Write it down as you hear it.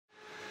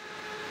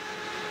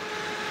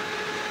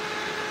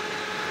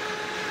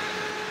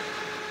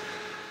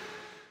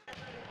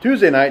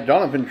Tuesday night,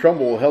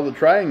 Doniphan-Trumbull held a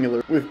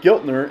triangular with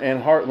Giltner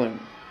and Heartland.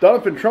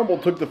 Doniphan-Trumbull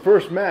took the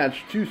first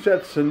match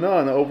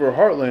 2-0 over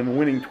Heartland,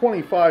 winning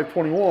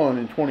 25-21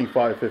 and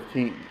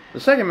 25-15. The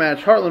second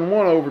match, Heartland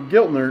won over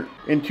Giltner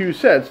in 2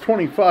 sets,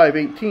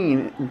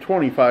 25-18 and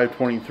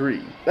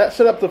 25-23. That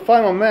set up the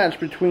final match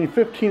between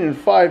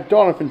 15-5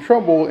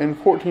 Doniphan-Trumbull and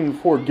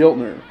 14-4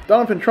 Giltner.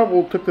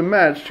 Doniphan-Trumbull took the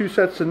match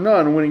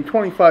 2-0, winning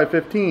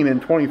 25-15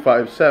 and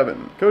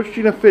 25-7. Coach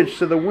Gina Fitch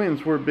said the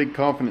wins were a big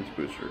confidence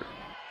booster.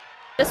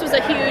 This was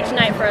a huge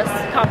night for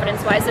us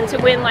confidence-wise, and to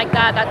win like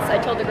that,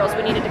 I told the girls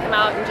we needed to come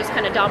out and just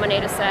kind of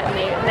dominate a set,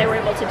 and they were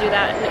able to do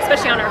that, and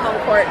especially on our home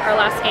court. Our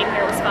last game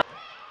here was fun.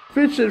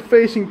 Fitch said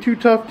facing two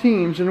tough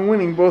teams and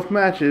winning both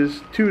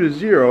matches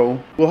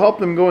 2-0 will help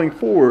them going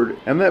forward,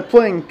 and that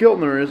playing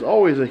Giltner is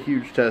always a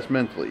huge test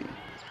mentally.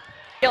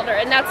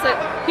 Giltner, and that's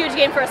a huge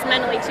game for us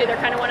mentally too. They're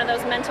kind of one of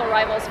those mental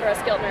rivals for us,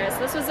 Giltner. So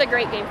this was a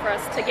great game for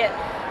us to get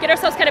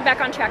ourselves kind of back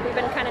on track. We've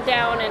been kind of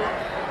down, and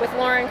with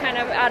Lauren kind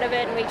of out of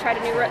it, and we tried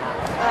a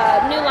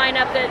new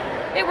lineup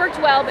that it worked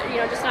well, but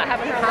just not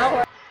having her on the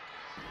court.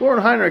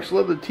 Lauren Heinrichs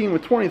led the team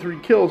with 23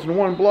 kills and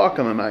 1 block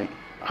on the night.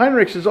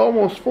 Heinrichs is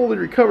almost fully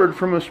recovered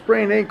from a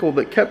sprained ankle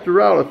that kept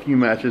her out a few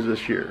matches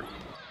this year.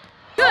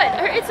 Good.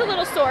 It's a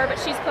little sore, but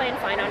she's playing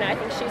fine on it. I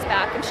think she's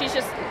back, and she's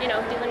just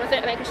dealing with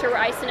it, making sure we're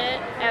icing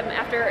it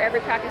after every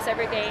practice,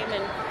 every game,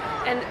 and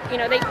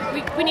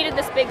we needed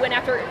this big win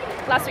after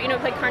last week. We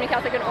played Kearney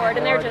Catholic and Ord,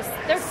 and they're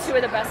two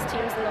of the best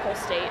teams in the whole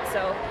state.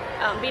 So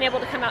being able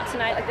to come out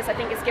tonight like this, I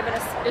think is going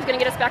to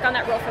get us back on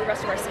that roll for the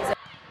rest of our season.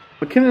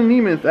 McKinnon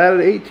Nemeth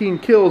added 18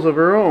 kills of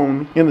her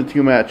own in the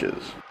 2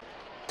 matches.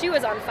 She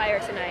was on fire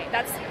tonight.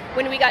 That's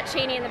when we got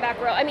Cheney in the back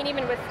row. I mean,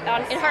 even with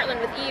in Heartland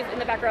with Eve in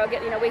the back row.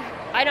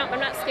 I'm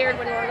not scared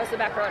when Lauren goes to the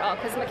back row at all,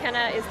 because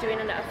McKenna is doing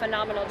a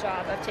phenomenal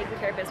job of taking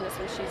care of business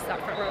when she's that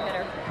front row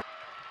hitter.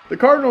 The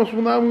Cardinals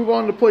will now move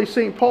on to play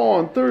St. Paul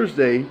on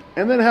Thursday,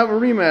 and then have a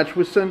rematch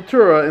with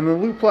Centura in the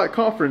Loup Platte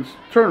Conference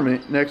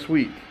tournament next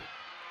week.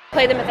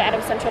 Play them at the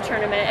Adams Central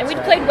tournament, and we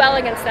played well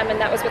against them,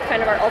 and that was with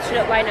kind of our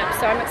alternate lineup.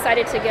 So I'm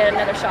excited to get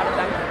another shot at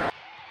them.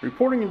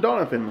 Reporting in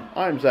Doniphan,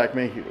 I'm Zach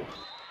Mayhew.